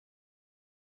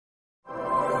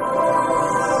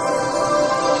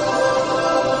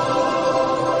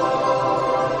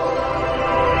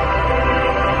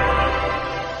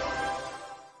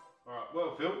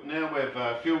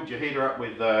filled your heater up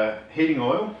with heating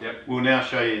oil, Yep. we'll now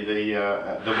show you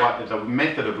the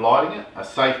method of lighting it, a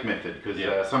safe method,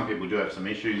 because some people do have some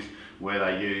issues where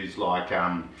they use like,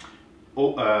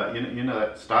 you know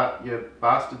that start your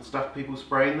bastard stuff people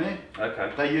spray in there?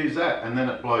 Okay. They use that and then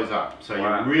it blows up. So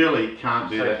Wow. you really can't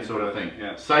do Safety that sort of first, thing.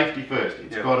 yeah. Safety first.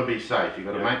 It's got to be safe. You've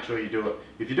got to Yeah. make sure you do it.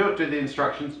 If you do it to the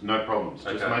instructions, no problems.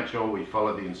 Just Okay. make sure we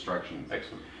follow the instructions.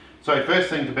 Excellent. So first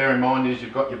thing to bear in mind is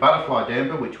you've got your butterfly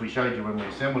damper, which we showed you when we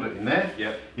assembled it in there.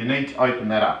 Yep. You need to open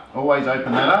that up. Always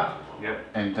open that up. Yep.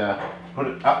 And put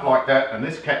it up like that, and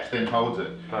this catch then holds it.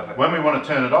 Perfect. When we want to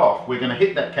turn it off, we're going to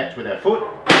hit that catch with our foot,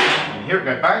 and here it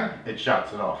go bang, it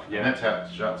shuts it off. Yeah. And that's how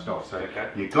it shuts it off. So Okay.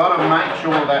 you've got to make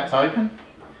sure that's open.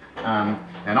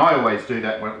 And I always do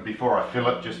that before I fill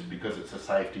it, just because it's a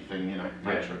safety thing, you know,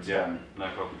 make sure it's done. No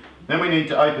problem. Then we need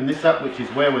to open this up, which is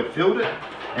where we've filled it.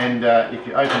 And if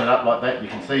you open it up like that, you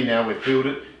can see now we've filled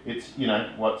it. It's, you know,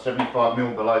 what, 75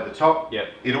 mil below the top. Yep.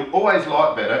 It'll always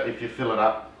light better if you fill it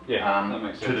up that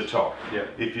makes sense. to the top.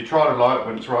 Yep. If you try to light it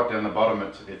when it's right down the bottom,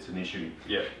 it's an issue.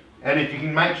 Yep. And if you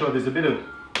can make sure there's a bit of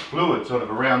fluid sort of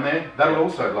around there, that'll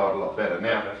also light a lot better.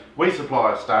 Now, we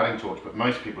supply a starting torch, but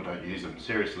most people don't use them,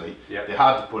 seriously. Yep. They're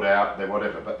hard to put out, they're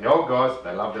whatever. But the old guys,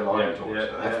 they love their lighting torch. Yeah,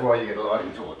 So that's why you get a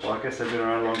lighting torch. Well, I guess they've been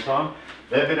around a long time.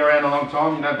 They've been around a long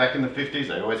time, you know, back in the 50s,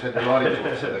 they always had their lighting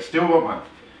torch, so they still want one.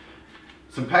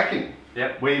 Some packing.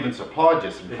 Yep. We even supplied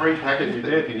you some free packing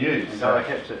that you can use. So I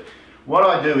kept it. What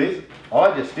I do is,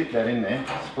 I just stick that in there,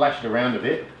 splash it around a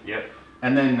bit, Yep.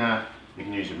 and then you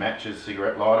can use your matches,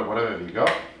 cigarette lighter, whatever you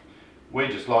got. We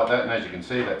just light that, and as you can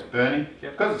see, that's burning.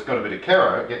 Yep. Because it's got a bit of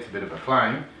kero, it gets a bit of a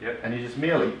flame. Yep. And you just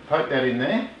merely poke that in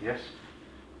there. Yes.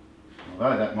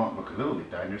 Although that might look a little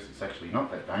bit dangerous, it's actually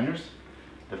not that dangerous.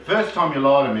 The first time you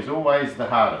light them is always the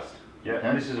hardest. Yeah, okay?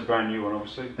 and this is a brand new one,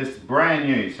 obviously. This is brand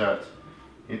new, so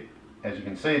as you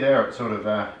can see there, it's sort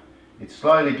of it's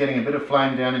slowly getting a bit of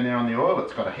flame down in there on the oil.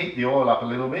 It's got to heat the oil up a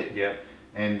little bit. Yeah.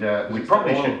 And we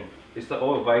probably should. It's the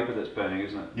oil vapour that's burning,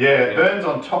 isn't it? Yeah, it burns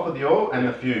on top of the oil and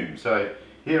the fume. So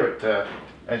here it,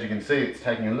 as you can see, it's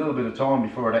taking a little bit of time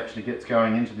before it actually gets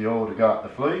going into the oil to go up the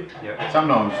flue. Yep.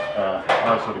 Sometimes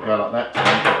I sort of go like that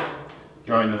to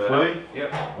go in the flue.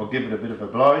 Yep. Or give it a bit of a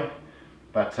blow.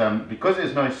 But because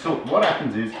there's no soot, what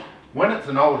happens is when it's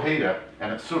an old heater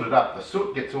and it's sooted up, the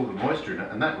soot gets all the moisture in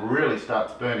it, and that really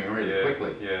starts burning really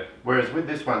quickly. Yeah. Whereas with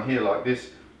this one here, like this,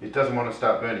 it doesn't want to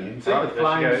start burning. You can see Right, the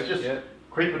flames just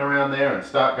creeping around there and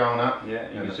start going up. Yeah.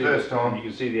 And the first time, you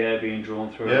can see the air being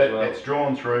drawn through as well. it's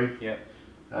drawn through. Yeah.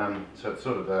 So it's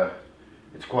sort of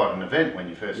it's quite an event when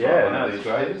you first light one of these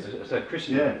heaters. It's a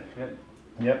christening. Yeah.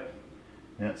 Yep.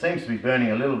 Now it seems to be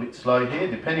burning a little bit slow here,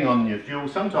 depending on your fuel.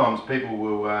 Sometimes people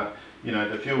will, you know,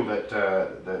 the fuel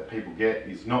that people get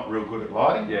is not real good at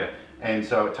lighting. Yeah. And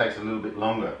so it takes a little bit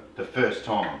longer the first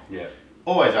time. Yeah.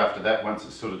 Always after that, once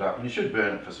it's sooted up, and you should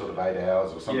burn it for sort of 8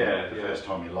 hours or something like the first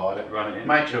time you light it. Run it in.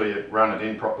 Make sure you run it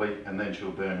in properly, and then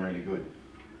she'll burn really good.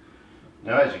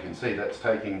 Now, as you can see, that's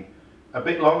taking a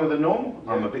bit longer than normal.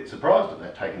 I'm a bit surprised at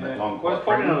that taking that long. Well, it's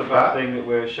probably not a bad thing that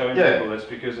we're showing people this,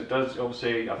 because it does,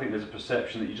 obviously, I think there's a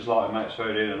perception that you just light a match, throw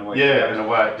it in and away it goes. and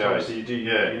away it So goes. obviously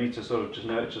you need to sort of just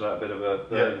nurture that bit of a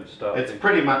burn and stuff. It's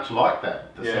pretty much like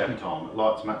that the second time. It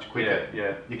lights much quicker.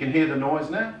 Yeah. You can hear the noise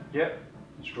now? Yep.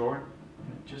 It's drawing.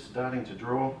 Just starting to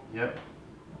draw. Yep.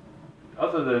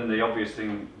 Other than the obvious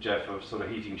thing, Jeff, of sort of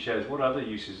heating sheds, what other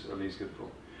uses are these good for?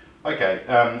 Okay,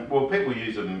 well, people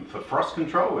use them for frost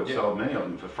control. We've sold many of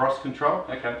them for frost control.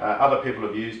 Okay. Other people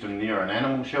have used them near an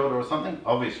animal shelter or something.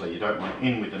 Obviously, you don't want it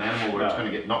in with an animal where it's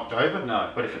going to get knocked over.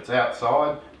 No. But if it's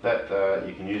outside, that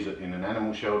you can use it in an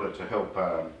animal shelter to help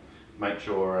make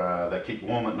sure they keep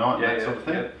warm at night, that sort of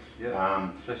thing.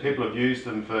 People have used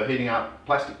them for heating up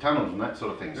plastic tunnels and that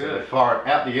sort of thing. So they fire it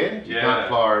out the end. You can't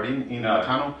fire it in the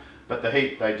tunnel. But the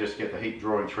heat, they just get the heat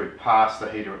drawing through past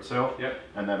the heater itself,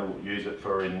 and that'll use it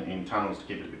for in tunnels to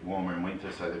keep it a bit warmer in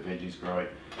winter so the veggies grow.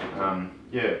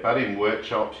 But in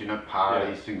workshops, you know,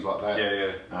 parties, things like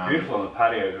that. Beautiful on the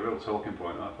patio is a real talking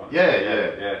point, I find.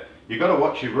 Yeah. You've got to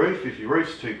watch your roof. If your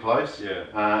roof's too close,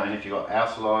 and if you've got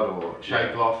alcalite or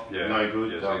shade cloth, no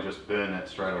good, they'll just burn that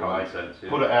straight away.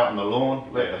 Put it out on the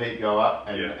lawn, let the heat go up,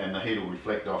 and the heat will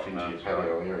reflect off into your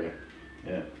patio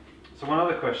area. So one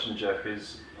other question, Jeff,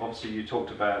 is obviously you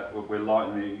talked about we're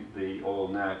lighting the oil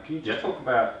now. Can you just talk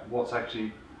about how it's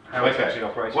actually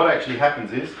operating? What actually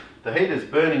happens is the heater's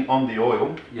burning on the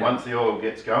oil once the oil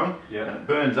gets going, and it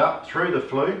burns up through the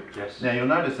flue. Now you'll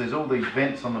notice there's all these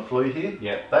vents on the flue here.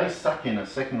 They suck in a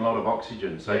second lot of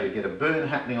oxygen, so you get a burn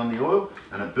happening on the oil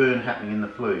and a burn happening in the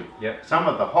flue. Some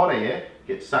of the hot air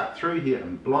gets sucked through here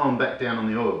and blown back down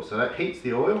on the oil, so that heats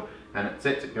the oil and it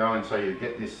sets it going, so you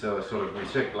get this sort of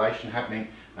recirculation happening,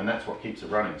 and that's what keeps it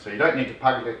running. So you don't need to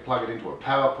plug it into a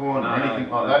power point or anything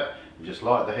like that. You just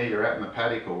light the heater out in the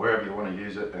paddock or wherever you want to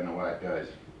use it, and away it goes.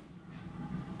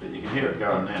 But you can hear it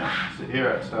going now. So here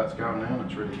it starts going now, and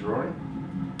it's really drawing.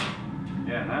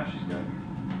 Yeah, now she's going.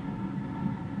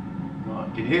 Right.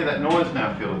 You can hear that noise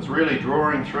now, Phil. It's really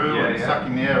drawing through and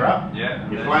sucking the air up. Yeah.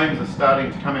 Your flames are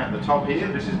starting to come out the top here.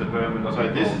 So this is the burn we're looking for.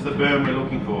 So this is the burn we're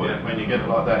looking for when you get it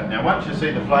like that. Now once you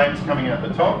see the flames coming out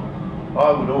the top,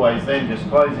 I would always then just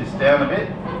close this down a bit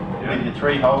with your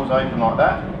 3 holes open like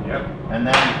that. Yep. And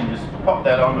then you can just pop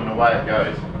that on and away it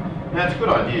goes. Now it's a good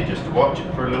idea just to watch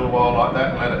it for a little while like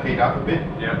that and let it heat up a bit.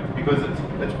 Yeah. Because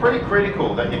it's pretty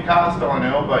critical that your cast iron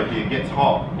elbow here gets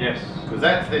hot. Yes. Because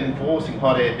that's then forcing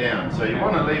hot air down. So you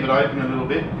want to leave it open a little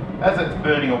bit. As it's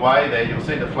burning away there, you'll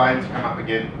see the flames come up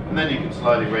again, and then you can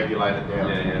slowly regulate it down.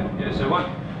 Yeah. So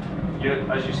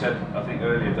as you said, I think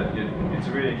earlier, that it's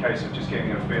really a case of just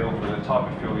getting a feel for the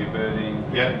type of fuel you're burning,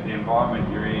 the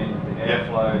environment you're in, the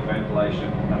airflow,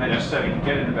 ventilation, and then just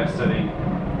getting the best setting.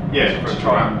 To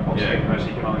try and obviously get the most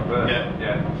economic burn.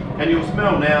 And you'll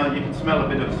smell now, you can smell a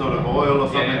bit of sort of oil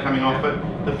or something coming off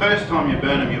it. The first time you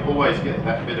burn them, you always get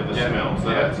that bit of a smell, so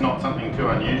that's not something too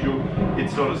unusual.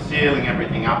 It's sort of sealing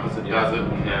everything up as it does it,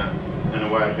 and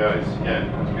away it goes.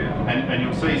 And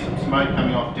you'll see some smoke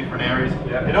coming off different areas.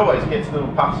 It always gets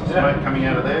little puffs of smoke coming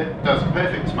out of there. It does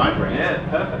perfect smoke rings.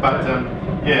 Perfect.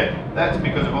 But that's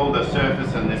because of all the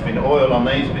surface, and there's been oil on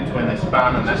these bits when they're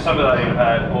spun, and that's some of that would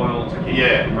have had oil to keep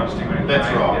it from rusting.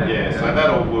 That's right. So that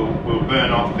all will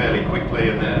burn off fairly quickly,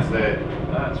 and then it's there.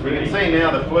 You can see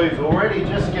now the flue's already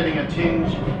just getting a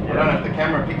tinge. I don't know if the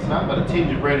camera picks it up, but a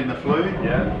tinge of red in the flue.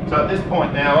 So at this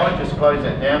point now, I just close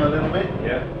that down a little bit.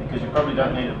 Because you probably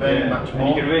don't need it burning much more.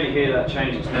 And you can really hear that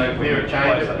change. You can hear it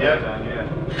change.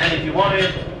 And if you want to,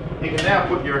 you can now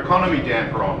put your economy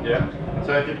damper on.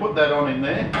 So if you put that on in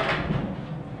there,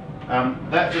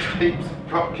 that just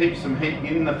keeps some heat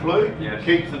in the flue,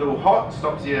 keeps it all hot,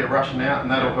 stops the air rushing out,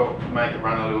 and that'll help make it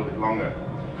run a little bit longer.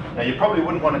 Now you probably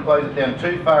wouldn't want to close it down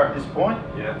too far at this point.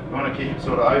 You want to keep it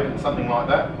sort of open, something like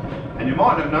that. And you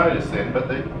might have noticed then, but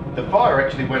the fire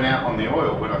actually went out on the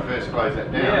oil when I first closed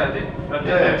that down. I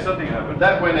did. Something happened.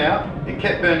 That went out, it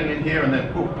kept burning in here, and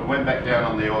then poof, it went back down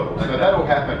on the oil. So that'll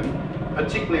happen,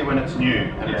 particularly when it's new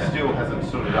and it still hasn't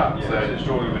stood up. So it's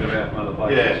drawing a bit out from other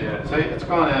places. So it's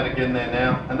gone out again there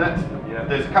now, and that's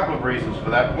there's a couple of reasons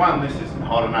for that. One, this isn't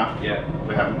hot enough.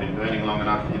 We haven't been burning long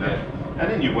enough, you know.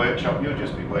 And in your workshop, you'll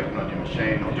just be working on your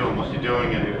machine or doing what you're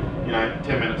doing, and you know,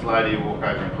 10 minutes later you walk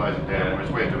over and close it down. Whereas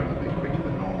we're doing it a bit quicker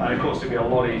than normal. And of course, it'd be a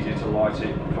lot easier to light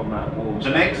it from that warm. The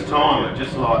next time, it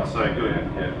just lights so good.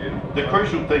 The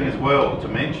crucial thing as well to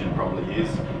mention probably is,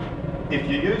 if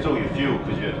you use all your fuel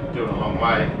because you're doing a long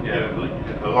way,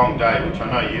 a long day, which I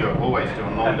know you're always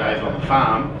doing long days on the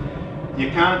farm, you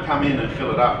can't come in and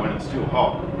fill it up when it's still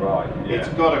hot. It's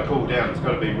got to cool down. It's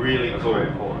got to be really cool. Very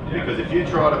important. Because if you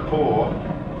try to pour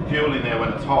fuel in there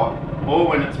when it's hot or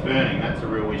when it's burning, that's a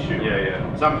real issue.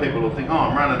 Some people will think, oh,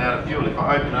 I'm running out of fuel if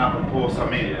I open it up and pour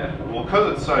some in. Well,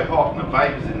 because it's so hot and the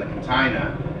vapours in the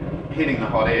container hitting the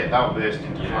hot air, they'll burst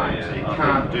into flames. So you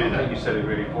can't do that. I think you said it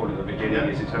really important at the beginning.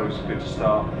 Is it's always good to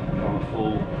start from a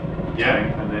full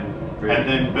tank and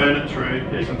then burn it through.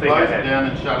 You can close it down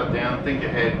and shut it down, think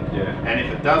ahead. And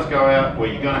if it does go out,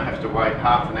 well, you're going to have to wait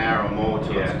half an hour or more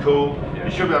till it's cool. You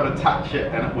should be able to touch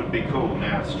it and it would be cool.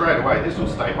 Now, straight away, this will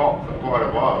stay hot for quite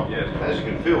a while. As you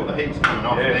can feel, the heat's coming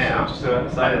off now.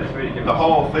 The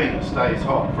whole thing stays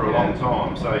hot for a long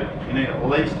time. So you need at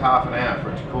least half an hour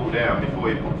for it to cool down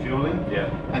before you put fuel in.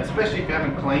 And especially if you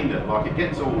haven't cleaned it, like it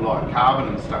gets all like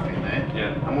carbon and stuff in there.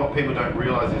 And what people don't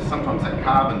realise is sometimes that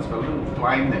carbon's got a little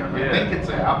flame there. And they think it's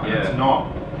out, but it's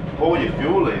not. Pour your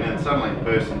fuel in and suddenly it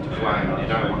bursts into flame, and you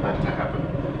don't want that to happen.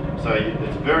 So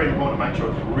it's very important to make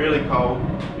sure it's really cold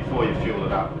before you fuel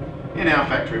it up. In our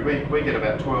factory, we get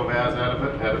about 12 hours out of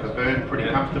the burn pretty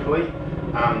comfortably,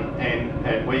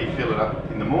 and we fill it up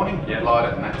in the morning, light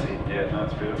it, and that's it.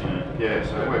 That's beautiful.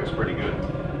 So it works pretty good.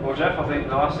 Well, Jeff, I think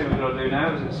the last thing we've got to do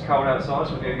now is it's cold outside,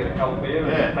 so we're going to get a cold beer.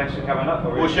 And thanks for coming up.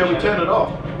 Well, shall we turn it off?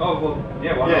 Oh, well,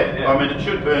 why not? I mean, it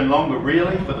should burn longer,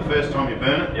 really, for the first time you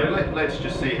burn it. But let's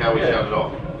just see how we shut it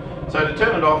off. So to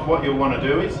turn it off, what you'll want to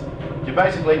do is, you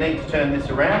basically need to turn this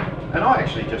around, and I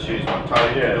actually just use my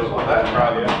toe to do it like that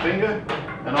rather than my finger,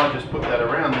 and I just put that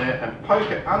around there and poke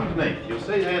it underneath. You'll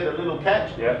see there the little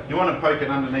catch? You want to poke it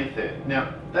underneath there.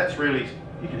 Now, that's really,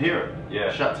 you can hear it.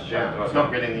 It shuts it down. It's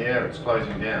not getting the air, it's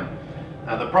closing down.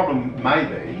 Now the problem may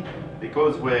be,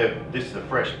 because this is a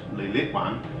freshly lit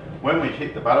one, when we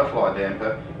hit the butterfly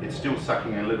damper, it's still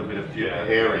sucking a little bit of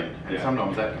air in, and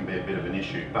sometimes that can be a bit of an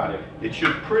issue. But it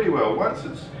should pretty well,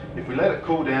 if we let it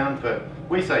cool down for,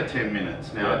 we say 10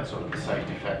 minutes. Now that's sort of a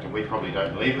safety factor. We probably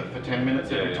don't leave it for 10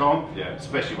 minutes every time,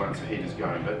 especially once the heater's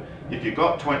going. But if you've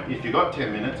got 10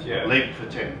 minutes, leave it for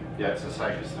 10. That's the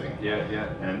safest thing.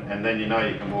 And then you know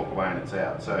you can walk away and it's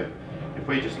out. So if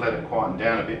we just let it quieten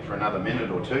down a bit for another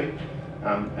minute or two,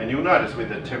 and you'll notice with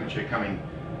the temperature coming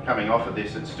off of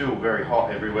this, it's still very hot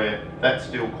everywhere. That's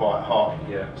still quite hot.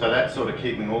 So that's sort of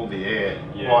keeping all the air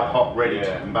quite hot, ready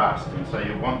to combust. And so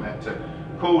you want that to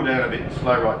cool down a bit and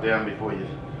slow right down before you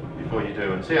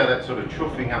do. And see how that's sort of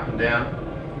chuffing up and down?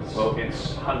 Well,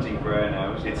 it's hunting for air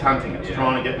now, isn't it? It's hunting, it's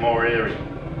trying to get more air in.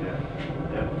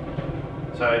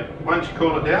 So once you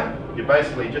cool it down, you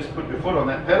basically just put your foot on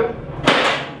that pedal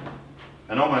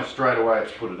and almost straight away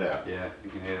it's put it out. Yeah,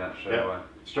 you can hear that straight away.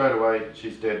 Straight away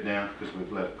she's dead now because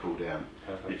we've let it cool down.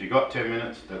 Perfect. If you've got 10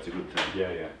 minutes, that's a good thing.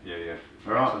 Yeah.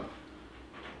 Alright,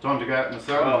 time to go out in the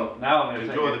sun. Well, now I'm going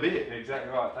to enjoy the beer.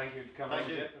 Exactly right. Thank you for coming. Thank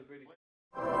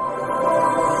you.